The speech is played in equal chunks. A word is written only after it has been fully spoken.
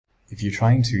If you're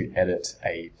trying to edit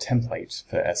a template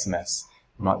for SMS,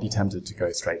 you might be tempted to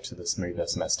go straight to the Smooth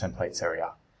SMS Templates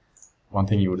area. One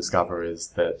thing you will discover is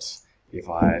that if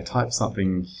I type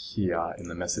something here in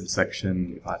the message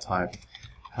section, if I type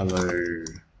hello,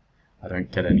 I don't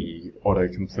get any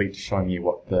autocomplete showing you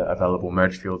what the available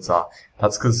merge fields are.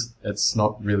 That's because it's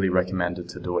not really recommended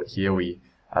to do it here. We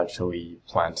actually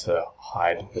plan to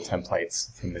hide the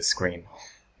templates from this screen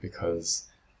because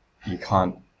you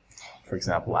can't, for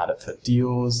example, add it for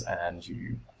deals and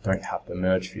you don't have the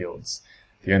merge fields.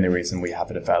 The only reason we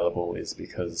have it available is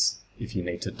because if you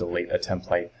need to delete a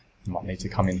template, you might need to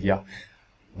come in here.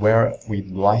 Where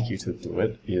we'd like you to do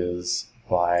it is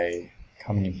by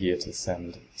coming in here to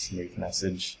send smooth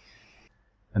message,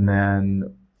 and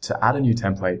then to add a new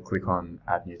template, click on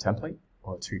add new template,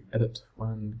 or to edit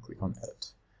one, click on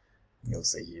edit. And you'll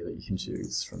see here that you can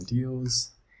choose from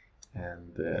deals,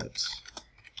 and that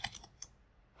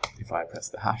if I press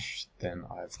the hash, then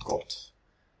I've got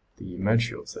the merge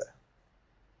fields there.